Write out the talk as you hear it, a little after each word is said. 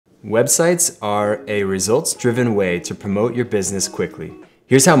Websites are a results-driven way to promote your business quickly.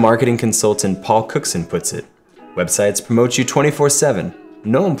 Here's how marketing consultant Paul Cookson puts it. Websites promote you 24/7.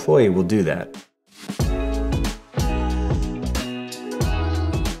 No employee will do that.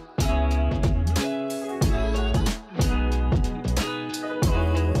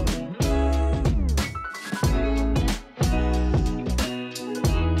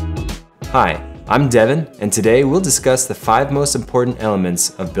 Hi, I'm Devin, and today we'll discuss the 5 most important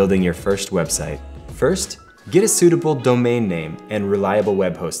elements of building your first website. First, get a suitable domain name and reliable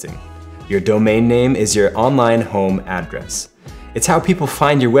web hosting. Your domain name is your online home address. It's how people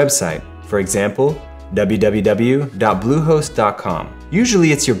find your website. For example, www.bluehost.com.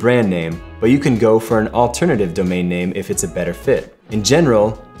 Usually it's your brand name, but you can go for an alternative domain name if it's a better fit. In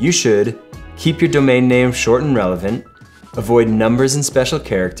general, you should keep your domain name short and relevant, avoid numbers and special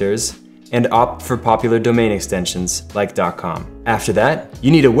characters, and opt for popular domain extensions like .com. After that,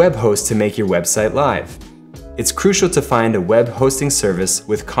 you need a web host to make your website live. It's crucial to find a web hosting service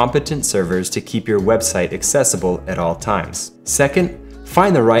with competent servers to keep your website accessible at all times. Second,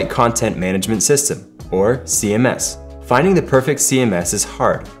 find the right content management system, or CMS. Finding the perfect CMS is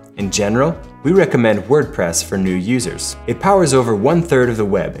hard. In general, we recommend WordPress for new users. It powers over 1/3 of the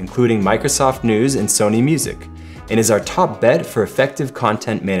web, including Microsoft News and Sony Music, and is our top bet for effective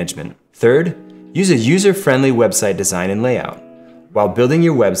content management. Third, use a user-friendly website design and layout. While building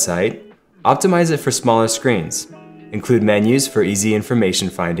your website, optimize it for smaller screens, include menus for easy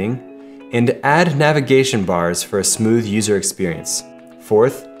information finding, and add navigation bars for a smooth user experience.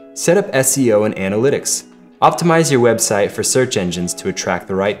 Fourth, set up SEO and Analytics. Optimize your website for search engines to attract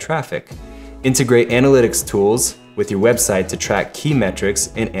the right traffic. Integrate analytics tools with your website to track key metrics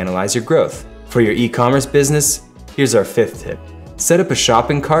and analyze your growth. For your e-commerce business, here's our 5th tip. Set up a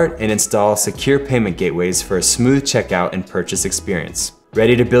shopping cart and install secure payment gateways for a smooth checkout and purchase experience.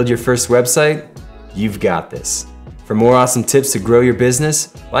 Ready to build your first website? You've got this. For more awesome tips to grow your business,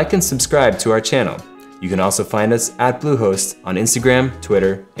 like and subscribe to our channel. You can also find us at Bluehost on Instagram,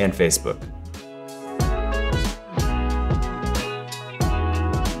 Twitter, and Facebook.